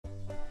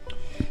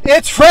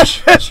It's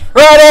Fresh Fish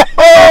Friday!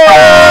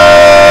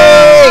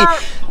 Hey!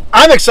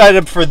 I'm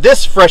excited for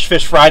this Fresh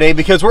Fish Friday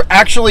because we're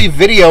actually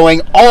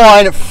videoing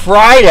on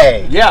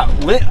Friday. Yeah,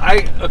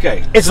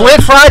 okay. It's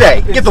Lint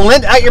Friday. Get the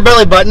lint out your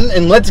belly button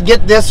and let's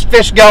get this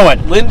fish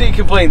going. Lindy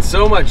complained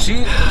so much.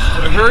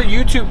 Her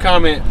YouTube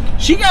comment,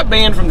 she got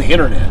banned from the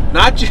internet,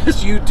 not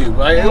just YouTube.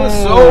 It was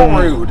so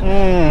rude.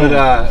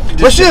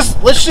 But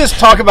let's just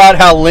talk about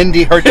how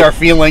Lindy hurt our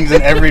feelings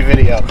in every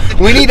video.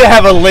 We need to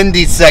have a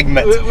Lindy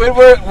segment.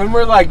 When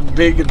we're like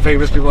big and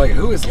famous, people are like,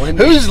 who is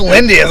Lindy? Who's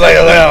Lindy? It's like,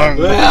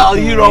 well,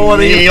 you don't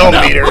want to. You'll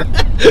meet her.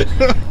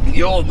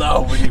 You'll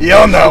know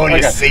when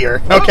you see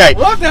her. Okay.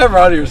 We'll have to have her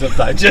on here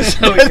sometime. Just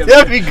so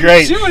that'd be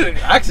great.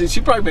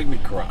 She'd probably make me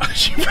cry.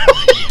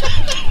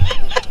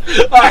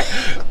 All right.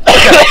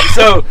 Okay.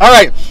 So, all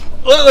right.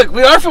 Look,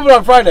 we are filming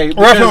on Friday.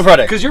 We're filming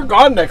Friday because you're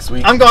gone next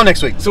week. I'm gone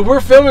next week. So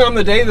we're filming on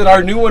the day that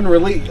our new one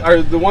released,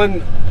 or the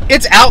one.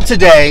 It's out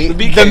today.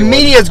 The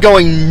media's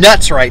going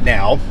nuts right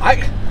now.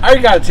 I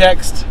already got a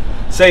text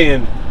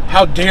saying,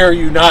 how dare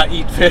you not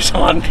eat fish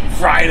on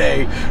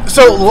Friday?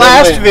 So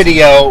last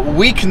video,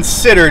 we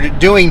considered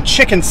doing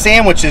chicken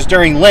sandwiches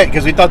during Lent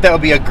because we thought that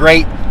would be a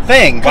great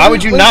thing. Why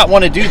would you not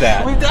want to do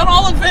that? We've done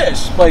all the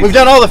fish places. We've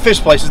done all the fish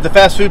places, the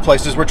fast food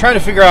places. We're trying to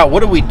figure out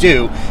what do we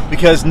do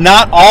because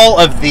not all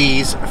of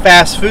these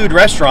fast food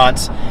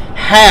restaurants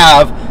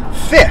have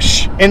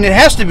fish. And it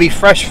has to be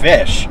fresh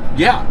fish.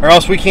 Yeah. Or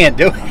else we can't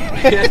do it.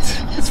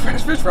 It's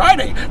Fresh Fish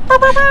Friday.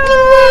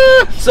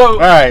 So, all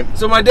right.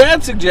 So my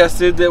dad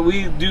suggested that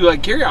we do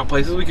like carry-out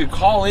places. We could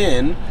call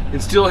in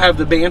and still have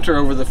the banter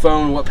over the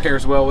phone, what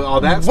pairs well with all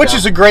that stuff. Which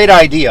is a great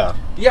idea.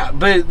 Yeah,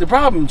 but the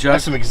problem, Chuck,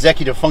 that's some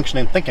executive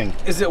functioning thinking,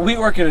 is that we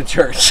work in a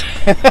church.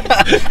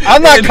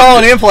 I'm not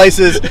calling in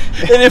places.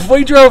 And if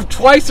we drove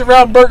twice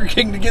around Burger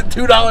King to get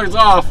 $2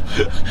 off,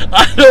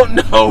 I don't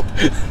know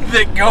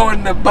that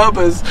going to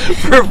Bubba's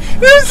for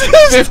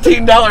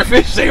 $15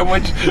 fish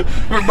sandwich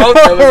for both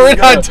of us. We're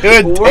not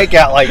doing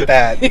takeout like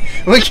that.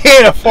 We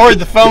can't afford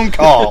the phone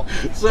call.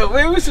 So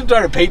maybe we should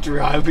start a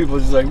Patreon. People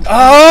just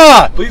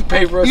like, please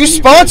pay for us. You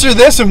sponsor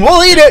this and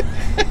we'll eat it.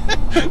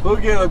 We'll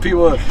get the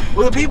people.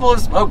 Well, the people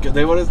is smoking.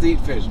 They want us to eat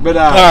fish. But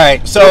all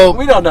right, so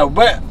we don't know.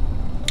 But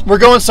we're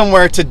going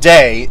somewhere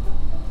today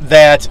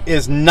that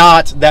is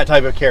not that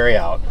type of carry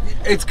out.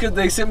 It's good.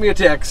 They sent me a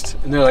text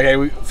and they're like, "Hey,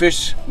 we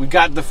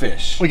got the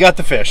fish. We got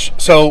the fish.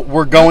 So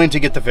we're going to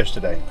get the fish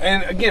today."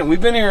 And again,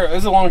 we've been here. It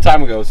was a long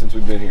time ago since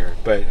we've been here,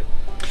 but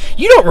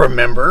you don't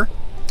remember.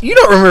 You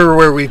don't remember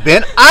where we've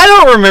been. I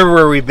don't remember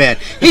where we've been.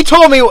 He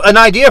told me an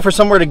idea for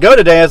somewhere to go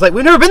today. I was like,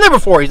 we've never been there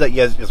before. He's like,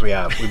 yes, we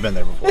have. We've been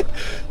there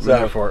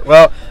before.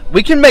 Well,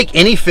 we can make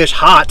any fish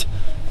hot.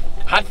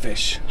 Hot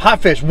fish. Hot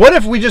fish. What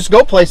if we just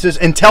go places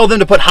and tell them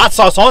to put hot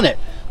sauce on it?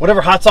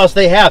 Whatever hot sauce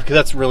they have, because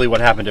that's really what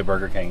happened at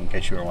Burger King, in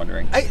case you were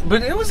wondering.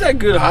 But it was that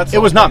good hot sauce.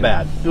 It was not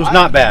bad. It was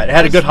not bad. It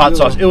had a good hot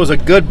sauce. It was a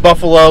good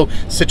buffalo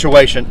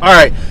situation. All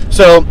right,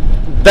 so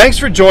thanks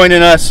for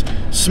joining us.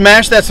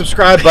 Smash that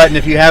subscribe button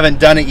if you haven't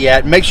done it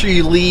yet. Make sure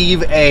you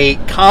leave a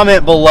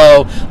comment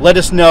below. Let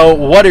us know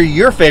what are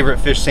your favorite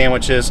fish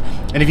sandwiches.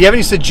 And if you have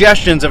any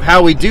suggestions of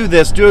how we do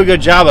this, do a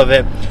good job of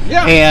it.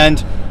 Yeah.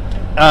 And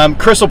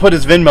Chris will put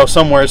his Venmo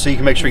somewhere so you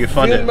can make sure you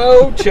fund it.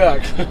 Venmo,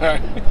 Chuck.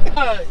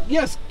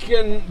 Yes,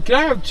 can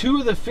I have 2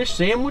 of the fish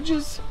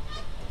sandwiches?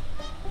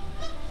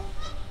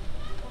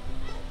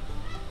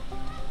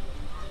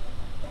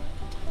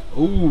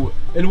 Ooh,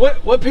 and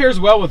what pairs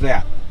well with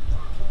that?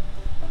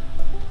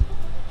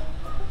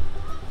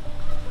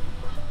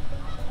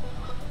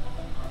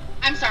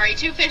 I'm sorry,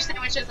 2 fish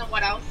sandwiches and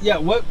what else? Yeah,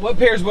 what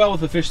pairs well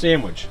with a fish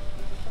sandwich?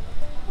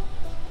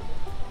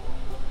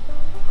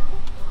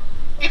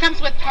 It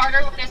comes with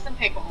tartar, lettuce, and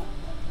pickle.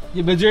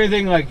 Yeah, but is there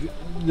anything like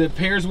that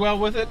pairs well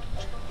with it?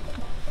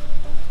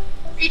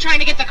 Are you trying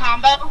to get the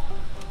combo?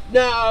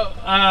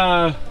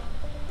 No,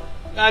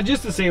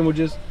 just the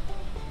sandwiches.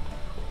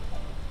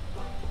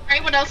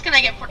 Alright, what else can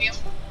I get for you?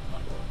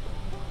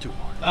 Can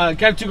I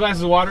have 2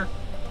 glasses of water?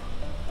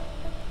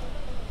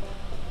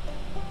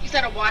 You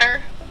said a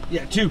water?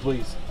 Yeah, 2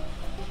 please.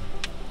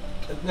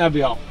 That'd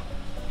be all.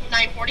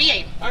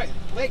 $9.48. Alright,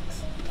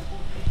 thanks.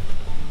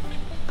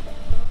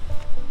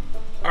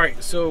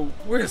 Alright, so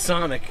we're at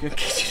Sonic, in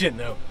case you didn't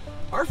know.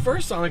 Our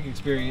first Sonic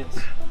experience.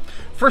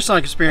 First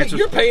Sonic experience. Hey,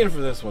 you're paying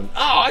for this one. Oh,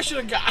 I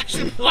should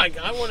have like,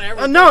 I want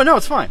everything. No,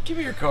 it's fine. Give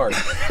me your card.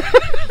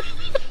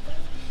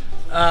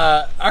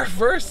 Our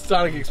first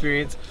Sonic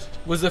experience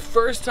was the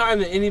first time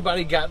that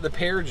anybody got the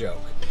pear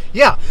joke.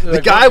 Yeah, the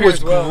like, guy was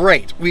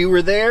great. We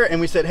were there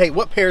and we said, hey,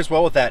 what pairs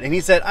well with that? And he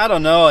said, I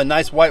don't know, a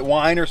nice white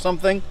wine or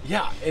something.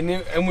 Yeah, and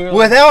we were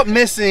without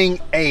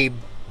missing a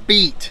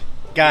beat,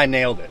 guy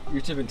nailed it.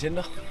 You're tipping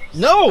 $10?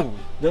 No.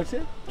 No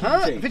tip?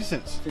 Huh? 50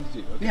 cents.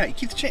 52, okay. Yeah, you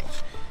keep the change.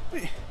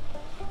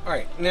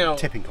 Alright, now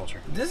tipping culture.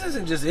 This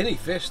isn't just any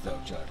fish though,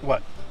 Chuck.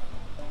 What?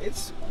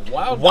 It's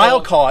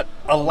wild caught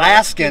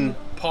Alaskan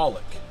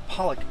pollock.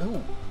 Pollock.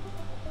 Ooh.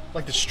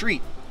 Like the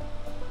street.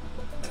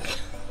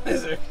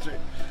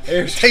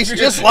 Tastes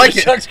just like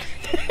it.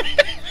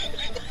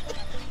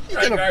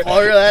 You're gonna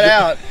blur that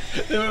out.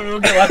 We'll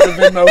get lots of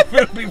Venmo.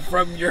 It'll be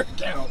from your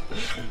account.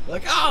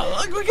 Like, oh,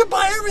 look, we can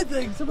buy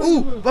everything.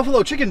 Ooh,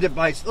 buffalo chicken dip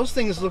bites. Those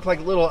things look like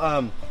little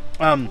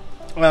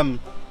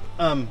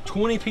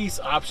 20-piece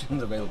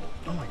options available.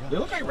 Oh my god. They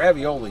look like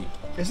ravioli.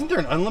 Isn't there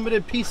an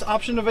unlimited piece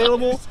option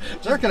available?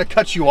 They're not going to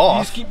cut you off.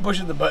 You just keep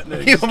pushing the button.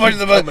 And Keep pushing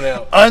the button.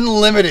 Out.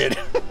 Unlimited.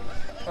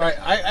 All right,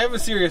 I have a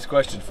serious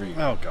question for you.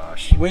 Oh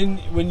gosh. When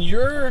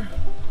you're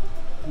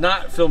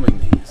not filming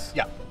these,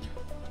 Yeah.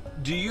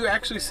 do you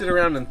actually sit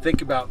around and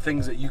think about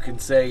things that you can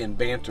say and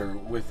banter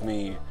with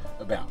me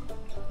about?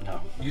 No.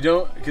 You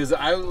don't, because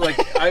I'm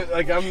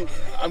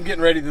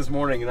getting ready this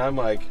morning and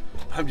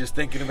I'm just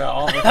thinking about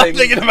all the things. I'm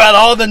thinking about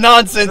all the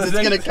nonsense that's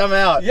going to come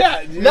out.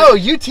 Yeah. No,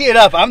 you tee it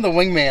up. I'm the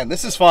wingman.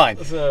 This is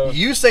fine. So,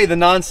 you say the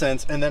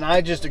nonsense, and then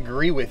I just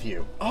agree with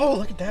you. Oh,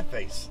 look at that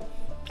face.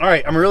 All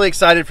right, I'm really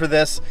excited for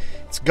this.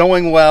 It's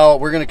going well.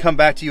 We're going to come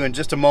back to you in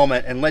just a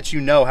moment and let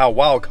you know how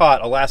wild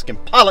caught Alaskan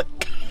pollock.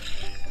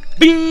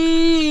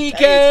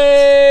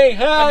 BK!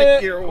 Have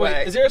it your way.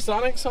 Wait, is there a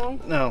Sonic song?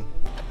 No.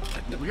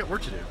 We got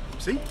work to do.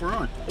 See? We're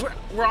on.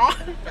 We're on.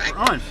 We're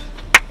on.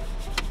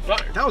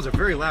 That was a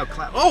very loud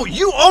clap. Oh,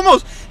 you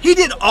almost... He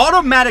did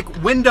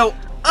automatic window up.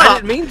 I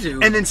didn't mean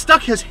to. And then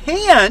stuck his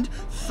hand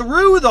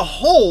through the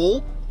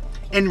hole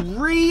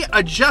and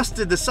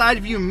readjusted the side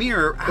view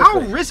mirror. How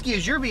risky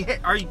is your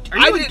behavior? Are you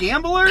a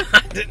gambler?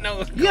 I didn't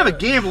know. You have a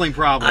gambling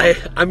problem.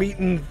 I'm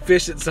eating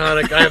fish at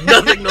Sonic. I have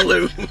nothing to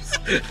lose.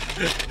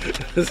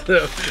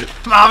 So,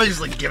 I'm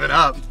obviously giving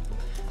up.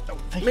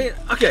 man,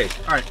 okay.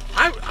 All right.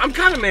 I'm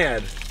kind of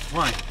mad.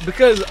 Why?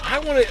 Because I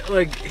want to,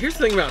 like, here's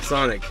the thing about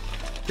Sonic.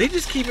 They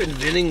just keep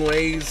inventing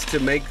ways to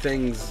make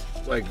things,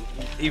 like,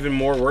 even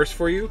more worse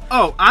for you.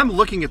 Oh, I'm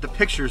looking at the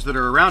pictures that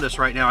are around us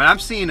right now, and I'm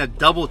seeing a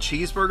double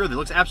cheeseburger that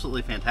looks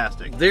absolutely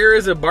fantastic. There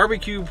is a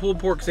barbecue pulled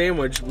pork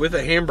sandwich with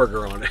a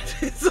hamburger on it.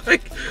 It's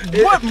like...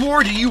 What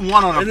more do you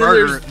want on a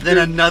burger than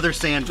another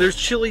sandwich? There's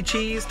chili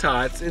cheese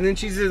tots, and then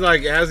she says,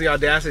 like, has the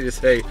audacity to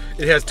say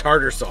it has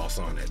tartar sauce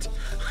on it.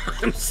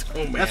 I'm so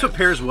mad. That's what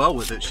pairs well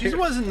with it. She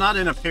wasn't not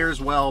in a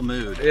pairs well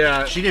mood.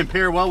 Yeah. She didn't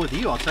pair well with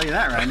you, I'll tell you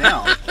that right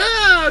now.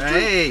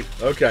 Hey.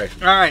 Okay.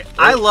 All right.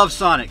 I love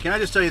Sonic. Can I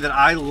just tell you that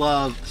I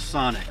love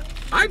Sonic?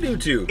 I do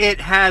too. It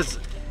has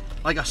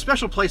like a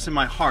special place in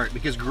my heart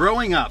because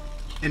growing up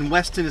in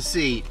West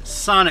Tennessee,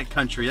 Sonic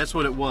country, that's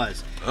what it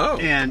was. Oh.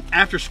 And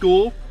after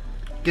school,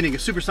 getting a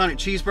supersonic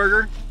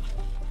cheeseburger,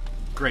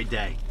 great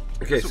day.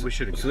 Okay, That's what we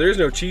should have so there's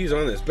no cheese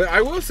on this. But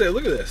I will say,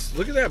 look at this.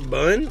 Look at that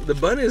bun. The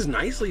bun is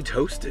nicely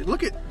toasted.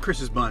 Look at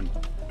Chris's bun.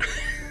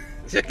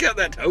 Check out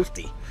that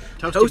toasty.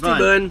 Toasty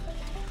bun.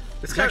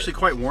 It's actually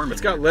quite warm.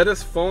 It's got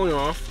lettuce falling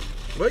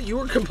off. But you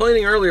were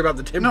complaining earlier about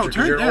the temperature. No,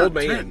 turn you're it an down. old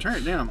man. Turn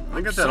it down. I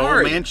got that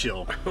Sorry. old man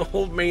chill.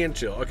 Old man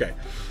chill. Okay.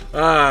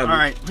 All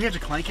right, we have to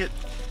clank it.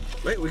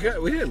 Wait, we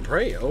didn't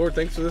pray. Oh, Lord,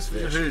 thanks for this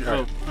fish.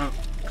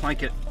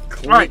 Clank it.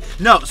 All right.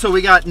 No, so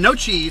we got no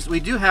cheese. We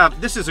do have.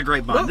 This is a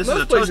great bun. Well, this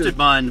is a toasted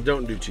bun.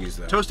 Don't do cheese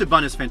though. Toasted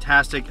bun is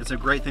fantastic. It's a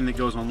great thing that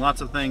goes on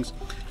lots of things.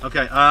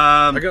 Okay.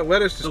 I got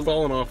lettuce just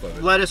falling off of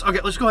it. Lettuce. Okay,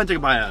 let's go ahead and take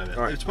a bite out of it.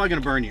 All right. It's probably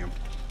gonna burn you.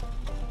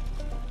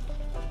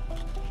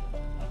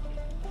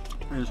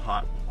 It is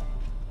hot.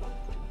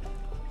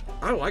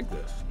 I like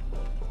this.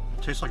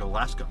 It tastes like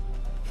Alaska.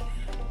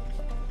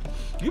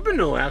 You've been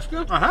to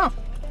Alaska? I have.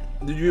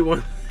 Did you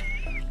want?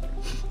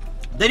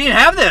 They didn't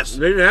have this.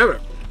 They didn't have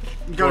it.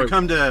 You gotta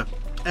come to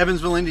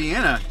Evansville,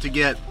 Indiana to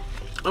get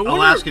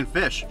Alaskan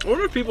fish. I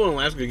wonder if people in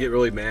Alaska get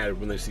really mad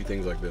when they see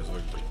things like this.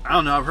 Like, I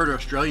don't know. I've heard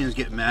Australians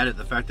get mad at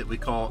the fact that we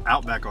call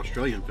Outback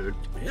Australian food.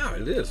 yeah,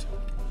 it is.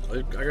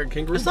 Like, I got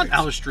kangaroo It's not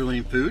bites.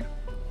 Australian food.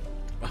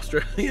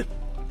 Australian?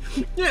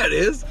 Yeah, it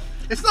is.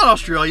 It's not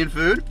Australian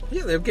food.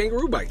 Yeah, they have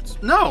kangaroo bites.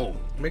 No.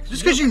 Makes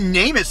Just you because feel- you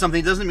name it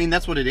something doesn't mean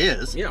that's what it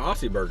is. Yeah,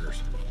 Aussie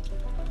burgers.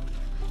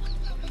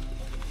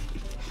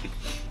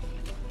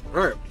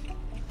 All right.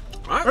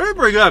 Very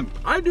pretty good.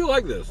 I do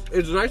like this.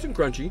 It's nice and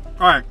crunchy.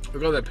 All right. We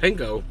got that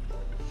panko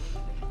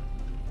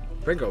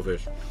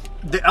fish.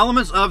 The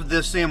elements of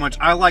this sandwich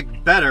I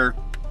like better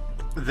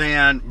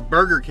than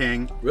Burger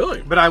King.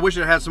 Really? But I wish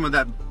it had some of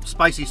that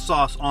spicy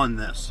sauce on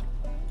this.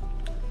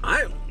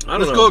 I don't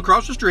Let's know. go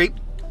across the street,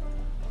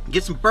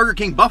 get some Burger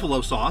King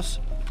buffalo sauce,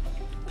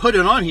 put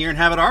it on here, and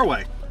have it our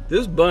way.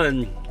 This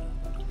bun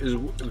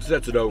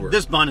sets it over.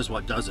 This bun is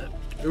what does it.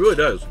 It really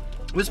does.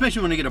 This makes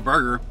me want to get a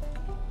burger.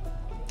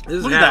 This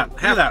is Look at that.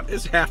 Look at that.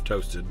 It's half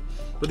toasted.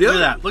 But the Look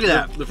other, at that. Look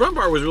at that. The front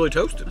part was really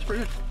toasted. That's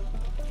pretty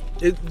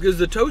good. Because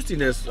the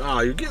toastiness,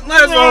 you're getting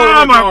lettuce all Oh, over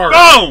the my car.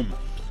 boom!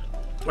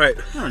 Right.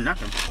 Oh,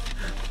 nothing.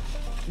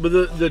 But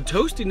the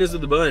toastiness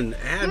of the bun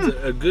adds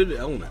a good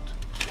element.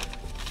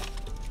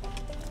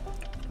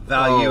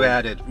 Value Oh,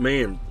 added.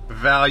 Man.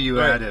 Value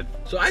Right. added.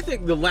 So I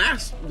think the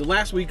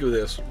last week of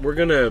this, we're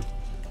gonna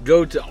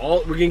go to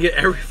we're gonna get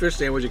every fish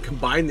sandwich and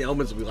combine the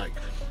elements that we like.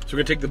 So we're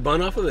gonna take the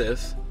bun off of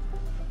this,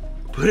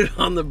 put it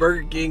on the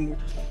Burger King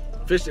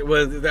fish.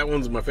 Well, that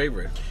one's my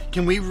favorite.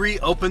 Can we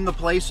reopen the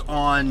place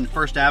on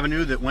First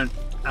Avenue that went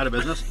out of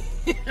business?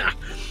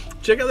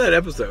 Check out that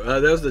episode.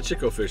 That was the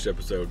Chico Fish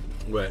episode.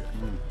 But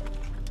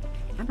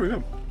That's pretty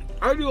good.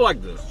 I do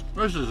like this.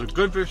 This is a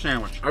good fish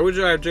sandwich. I wish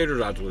I had tater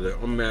tots with it.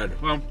 I'm mad.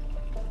 Well,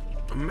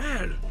 I'm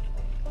mad.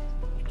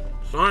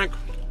 Sonic.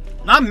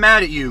 I'm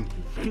mad at you,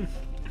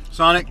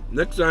 Sonic.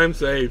 Next time,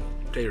 say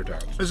tater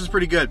tots. This is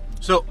pretty good.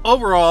 So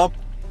overall,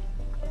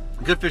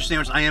 good fish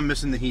sandwich. I am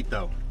missing the heat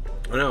though.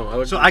 I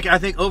know. So I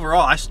think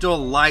overall, I still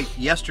like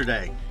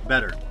yesterday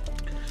better.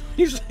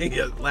 You saying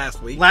it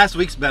last week? Last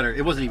week's better.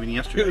 It wasn't even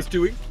yesterday. It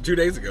was 2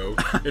 days ago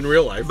in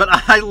real life. But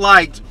I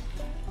liked.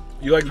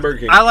 You like Burger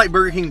King? I like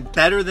Burger King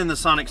better than the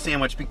Sonic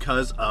sandwich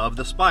because of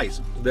the spice.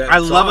 That I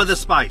sauce. love the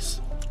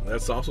spice.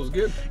 That sauce was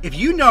good. If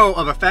you know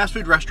of a fast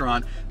food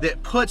restaurant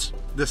that puts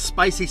the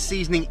spicy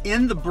seasoning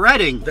in the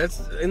breading,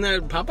 That's in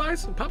that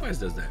Popeyes. Popeyes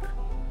does that.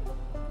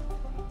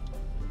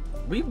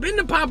 We've been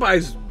to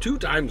Popeyes 2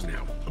 times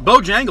now.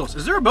 Bojangles.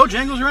 Is there a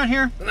Bojangles around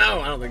here?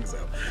 No, I don't think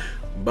so.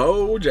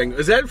 Bojangles.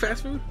 Is that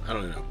fast food? I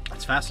don't know.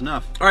 It's fast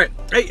enough. All right.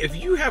 Hey, if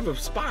you have a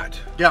spot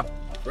Yeah.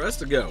 for us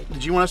to go.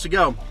 Did you want us to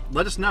go?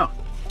 Let us know.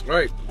 All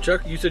right,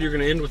 Chuck, you said you're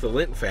going to end with a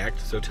Lent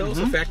fact. So tell us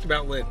a fact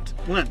about Lent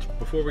Lent.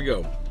 before we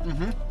go.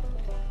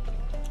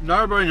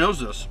 Not everybody knows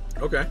this,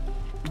 Okay.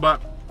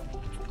 but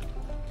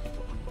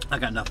I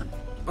got nothing.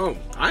 Oh,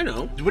 I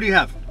know. What do you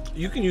have?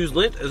 You can use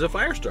Lent as a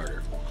fire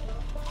starter.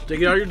 Take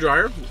it out of your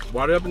dryer,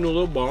 wad it up into a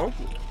little ball,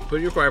 put it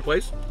in your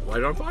fireplace, light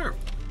it on fire.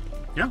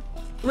 Yeah.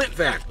 Lent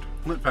fact.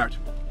 Lent fact.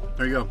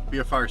 There you go. Be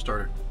a fire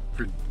starter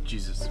for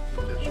Jesus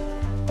fish.